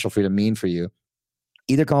does financial freedom mean for you?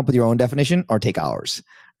 Either come up with your own definition or take ours,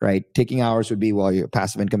 right? Taking ours would be, well, your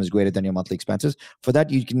passive income is greater than your monthly expenses. For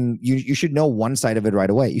that, you should know one side of it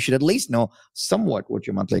right away. You should at least know somewhat what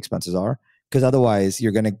your monthly expenses are, because otherwise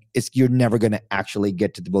you're never gonna actually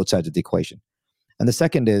get to both sides of the equation. And the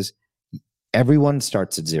second is, everyone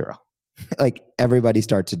starts at 0. Like, everybody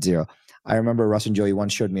starts at 0. I remember Russ and Joey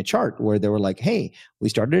once showed me a chart where they were like, hey, we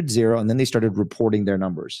started at 0 and then they started reporting their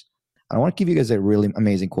numbers. I want to give you guys a really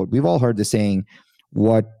amazing quote. We've all heard the saying,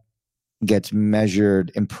 what gets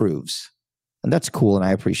measured improves. And that's cool, and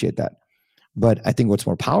I appreciate that. But I think what's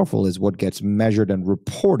more powerful is what gets measured and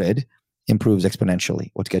reported improves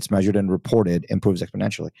exponentially. What gets measured and reported improves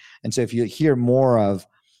exponentially. And so if you hear more of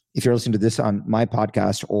if you're listening to this on my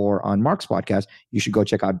podcast or on Mark's podcast, you should go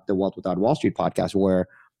check out the Wealth Without Wall Street podcast, where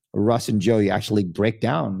Russ and Joey actually break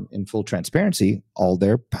down in full transparency all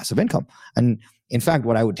their passive income. And in fact,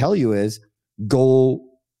 what I would tell you is go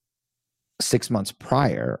 6 months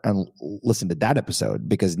prior and listen to that episode,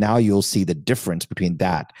 because now you'll see the difference between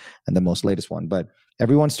that and the most latest one. But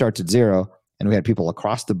everyone starts at zero, and we had people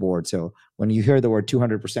across the board. So when you hear the word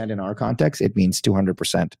 200% in our context, it means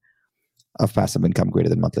 200% of passive income greater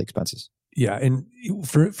than monthly expenses. Yeah. And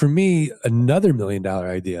for me, another $1 million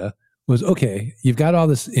idea was, okay, you've got all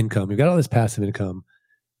this income, you've got all this passive income,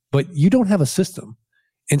 but you don't have a system.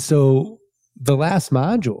 And so the last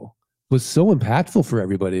module was so impactful for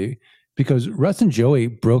everybody, because Russ and Joey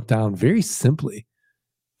broke down very simply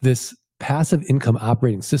this passive income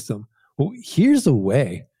operating system. Well, here's a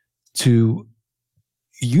way to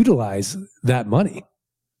utilize that money.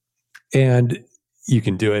 And you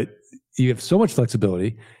can do it. You have so much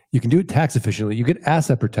flexibility. You can do it tax efficiently. You get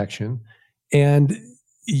asset protection, and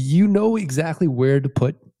you know exactly where to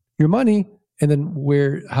put your money, and then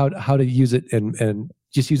how to use it, and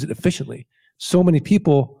just use it efficiently. So many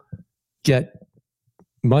people get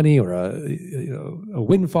money or a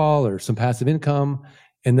windfall or some passive income,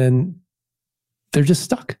 and then they're just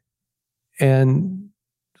stuck, and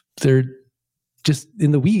they're just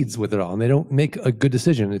in the weeds with it all, and they don't make a good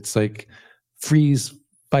decision. It's like freeze,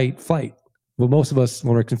 fight, flight. Well, most of us,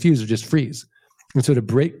 when we're confused, are just freeze. And so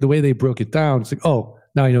the way they broke it down, it's like, oh,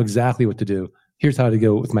 now I know exactly what to do. Here's how to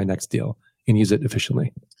go with my next deal and use it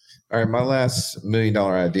efficiently. All right, my last $1 million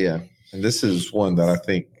idea, and this is one that I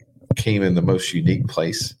think came in the most unique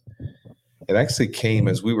place. It actually came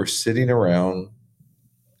as we were sitting around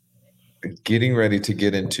getting ready to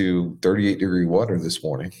get into 38-degree water this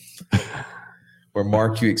morning, where,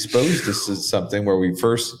 Mark, you exposed us to something where we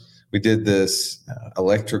did this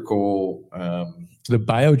electrical. The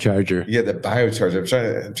biocharger. Yeah, the biocharger.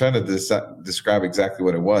 I'm trying to describe exactly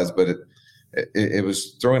what it was, but it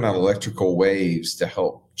was throwing out electrical waves to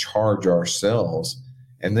help charge our cells.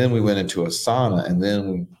 And then we went into a sauna, and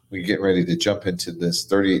then we get ready to jump into this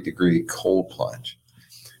 38-degree cold plunge.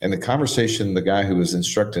 And the conversation the guy who was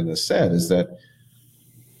instructing us said is that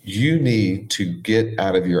you need to get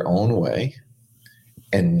out of your own way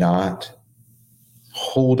and not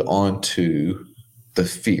hold on to the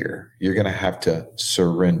fear. You're going to have to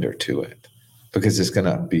surrender to it, because it's going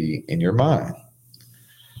to be in your mind.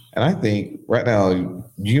 And I think right now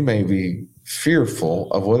you may be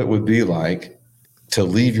fearful of what it would be like to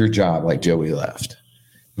leave your job like Joey left.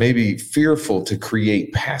 Maybe fearful to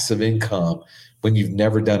create passive income when you've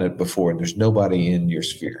never done it before and there's nobody in your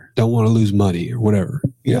sphere. Don't want to lose money or whatever.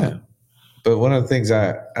 Yeah. But one of the things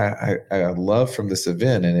I love from this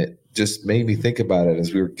event, and it just made me think about it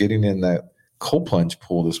as we were getting in that cold plunge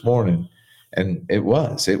pool this morning, and it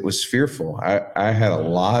was fearful. I had a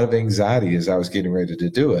lot of anxiety as I was getting ready to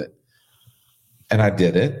do it. And I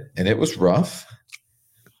did it, and it was rough.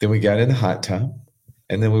 Then we got in the hot tub,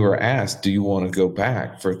 and then we were asked, do you want to go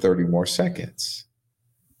back for 30 more seconds?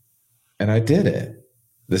 And I did it.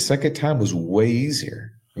 The second time was way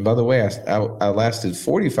easier. And by the way, I lasted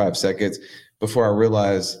 45 seconds before I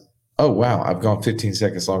realized, oh, wow, I've gone 15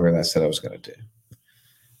 seconds longer than I said I was going to do.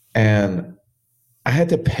 And I had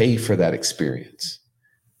to pay for that experience.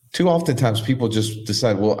 Too oftentimes people just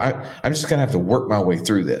decide, well, I'm just going to have to work my way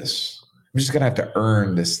through this. I'm just going to have to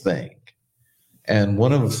earn this thing. And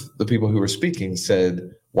one of the people who were speaking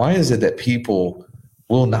said, why is it that people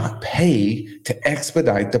will not pay to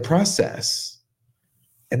expedite the process?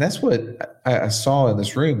 And that's what I saw in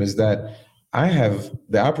this room, is that I have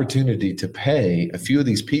the opportunity to pay a few of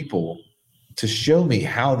these people to show me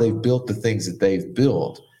how they've built the things that they've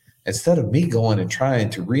built, instead of me going and trying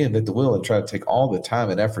to reinvent the wheel and try to take all the time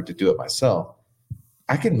and effort to do it myself.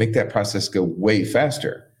 I can make that process go way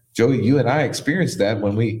faster. Joey, you and I experienced that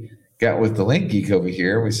when we got with the Land Geek over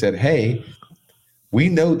here. We said, hey, we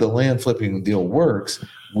know the land flipping deal works.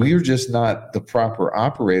 We're just not the proper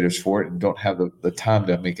operators for it and don't have the time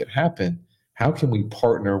to make it happen. How can we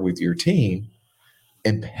partner with your team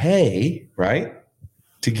and pay, right,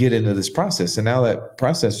 to get into this process? And now that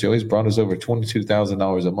process, Joey's brought us over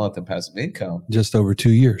 $22,000 a month in passive income. Just over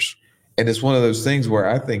 2 years. And it's one of those things where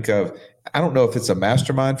I think of, I don't know if it's a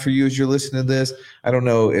mastermind for you as you're listening to this. I don't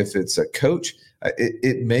know if it's a coach.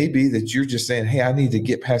 It may be that you're just saying, hey, I need to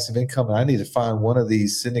get passive income, and I need to find one of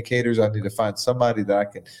these syndicators. I need to find somebody that I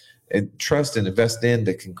can trust and invest in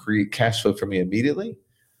that can create cash flow for me immediately.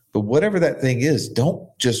 But whatever that thing is, don't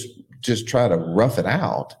just try to rough it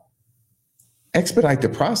out. Expedite the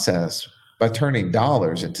process by turning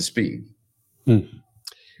dollars into speed.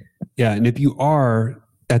 Yeah. And if you are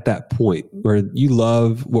at that point where you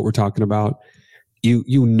love what we're talking about,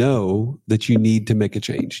 you know that you need to make a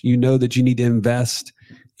change. You know that you need to invest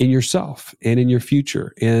in yourself and in your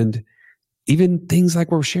future. And even things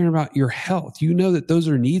like we're sharing about your health, you know that those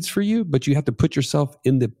are needs for you, but you have to put yourself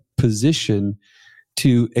in the position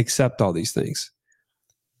to accept all these things.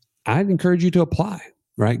 I'd encourage you to apply,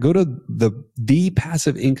 right? Go to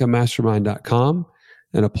thepassiveincomemastermind.com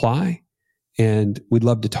and apply. And we'd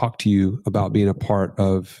love to talk to you about being a part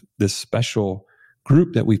of this special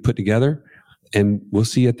group that we've put together. And we'll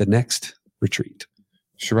see you at the next retreat.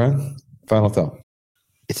 Sharon, final thought.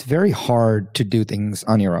 It's very hard to do things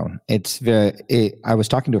on your own. I was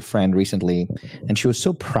talking to a friend recently, and she was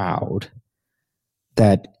so proud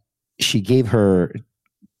that she gave her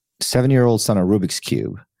 7-year-old son a Rubik's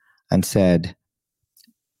Cube and said,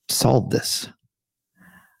 solve this.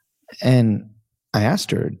 And I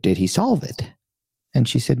asked her, did he solve it? And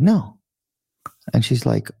she said, no. And she's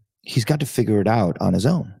like, he's got to figure it out on his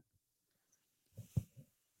own.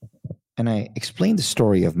 And I explained the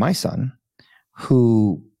story of my son,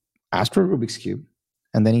 who asked for a Rubik's Cube.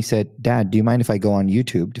 And then he said, Dad, do you mind if I go on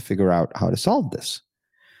YouTube to figure out how to solve this?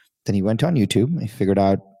 Then he went on YouTube.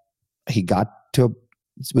 He got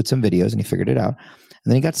with some videos and he figured it out.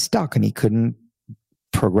 And then he got stuck and he couldn't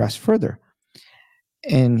progress further.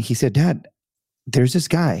 And he said, Dad, there's this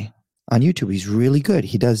guy on YouTube. He's really good.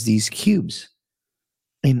 He does these cubes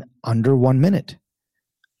in under 1 minute.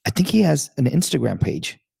 I think he has an Instagram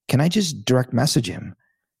page. Can I just direct message him?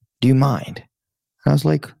 Do you mind? And I was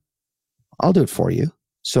like, I'll do it for you.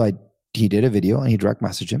 So he did a video and he direct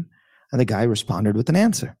messaged him, and the guy responded with an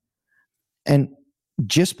answer. And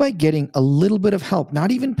just by getting a little bit of help,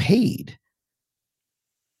 not even paid,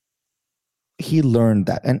 he learned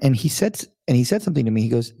that. And he said something to me. He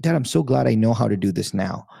goes, Dad, I'm so glad I know how to do this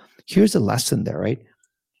now. Here's a lesson there, right?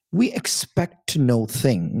 We expect to know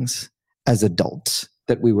things as adults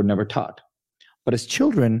that we were never taught. But as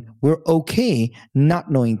children, we're okay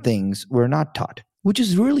not knowing things we're not taught, which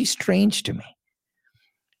is really strange to me.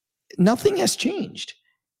 Nothing has changed.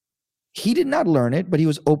 He did not learn it, but he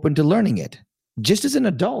was open to learning it. Just as an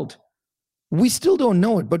adult, we still don't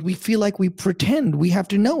know it, but we feel like we pretend we have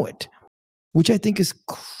to know it, which I think is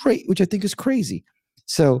crazy.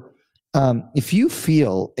 So if you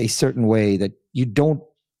feel a certain way that you've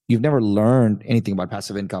never learned anything about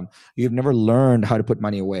passive income, you've never learned how to put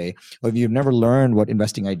money away, or if you've never learned what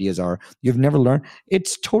investing ideas are,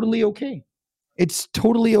 it's totally okay. It's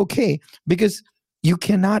totally okay, because you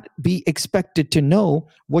cannot be expected to know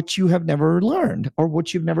what you have never learned or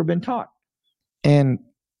what you've never been taught. And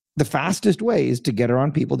the fastest way is to get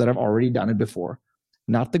around people that have already done it before.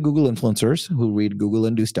 Not the Google influencers who read Google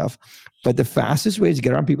and do stuff, but the fastest way is to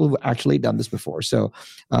get around people who have actually done this before. So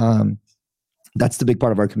that's the big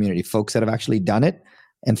part of our community, folks that have actually done it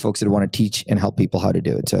and folks that want to teach and help people how to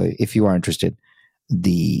do it. So if you are interested,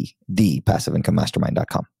 the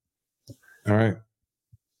passiveincomemastermind.com. All right.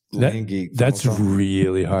 That's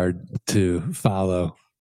really hard to follow,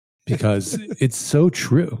 because it's so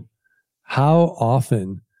true. How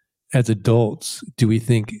often as adults do we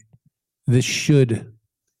think this should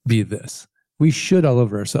be this? We should all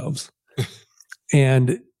over ourselves.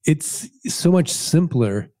 And it's so much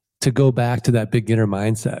simpler to go back to that beginner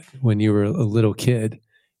mindset when you were a little kid.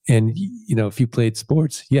 And, if you played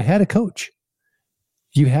sports, you had a coach.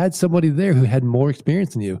 You had somebody there who had more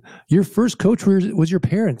experience than you. Your first coach was your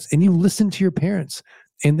parents, and you listened to your parents,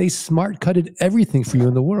 and they smart-cutted everything for you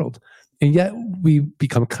in the world. And yet we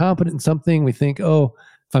become competent in something. We think, oh,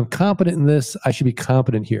 if I'm competent in this, I should be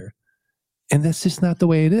competent here. And that's just not the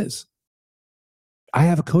way it is. I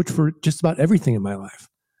have a coach for just about everything in my life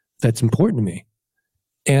that's important to me.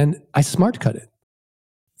 And I smart-cut it.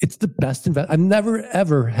 It's the best investment. I've never,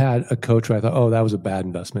 ever had a coach where I thought, oh, that was a bad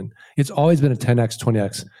investment. It's always been a 10X,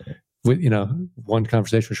 20X with, one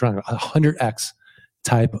conversation with Sharon, a 100X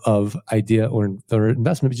type of idea or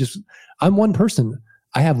investment. It's just, I'm one person.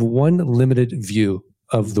 I have one limited view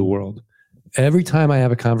of the world. Every time I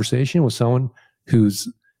have a conversation with someone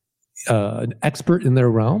who's an expert in their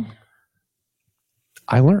realm,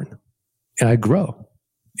 I learn and I grow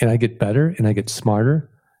and I get better and I get smarter.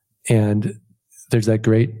 And there's that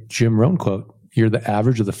great Jim Rohn quote, you're the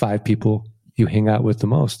average of the 5 people you hang out with the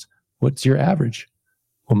most. What's your average?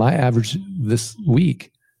 Well, my average this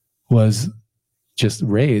week was just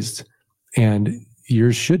raised, and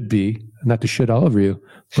yours should be, not to shit all over you,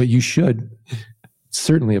 but you should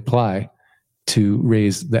certainly apply to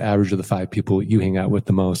raise the average of the 5 people you hang out with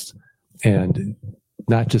the most, and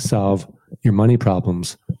not just solve your money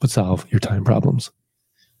problems, but solve your time problems.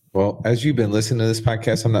 Well, as you've been listening to this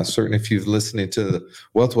podcast, I'm not certain if you've listened to the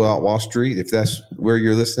Wealth Without Wall Street. If that's where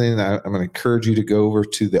you're listening, I'm going to encourage you to go over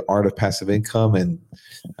to the Art of Passive Income and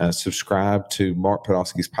subscribe to Mark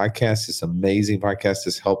Podolsky's podcast. It's an amazing podcast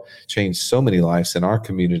that's helped change so many lives in our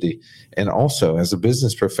community. And also, as a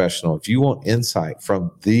business professional, if you want insight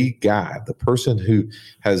from the guy, the person who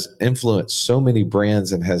has influenced so many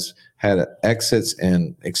brands and has had exits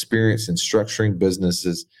and experience in structuring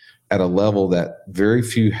businesses at a level that very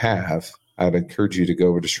few have, I'd encourage you to go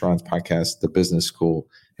over to Sharon's podcast, The Business School,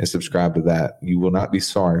 and subscribe to that. You will not be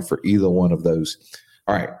sorry for either one of those.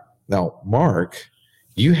 All right. Now, Mark,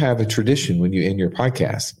 you have a tradition when you end your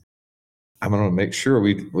podcast. I'm going to make sure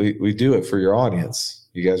we do it for your audience.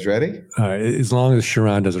 You guys ready? All right. As long as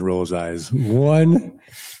Sharon doesn't roll his eyes. 1,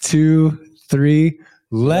 2, 3.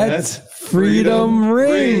 Let freedom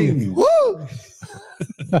ring. Woo!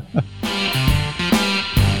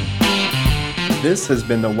 This has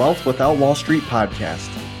been the Wealth Without Wall Street podcast.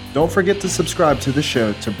 Don't forget to subscribe to the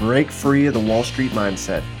show to break free of the Wall Street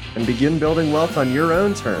mindset and begin building wealth on your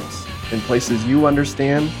own terms in places you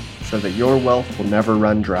understand so that your wealth will never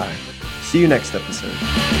run dry. See you next episode.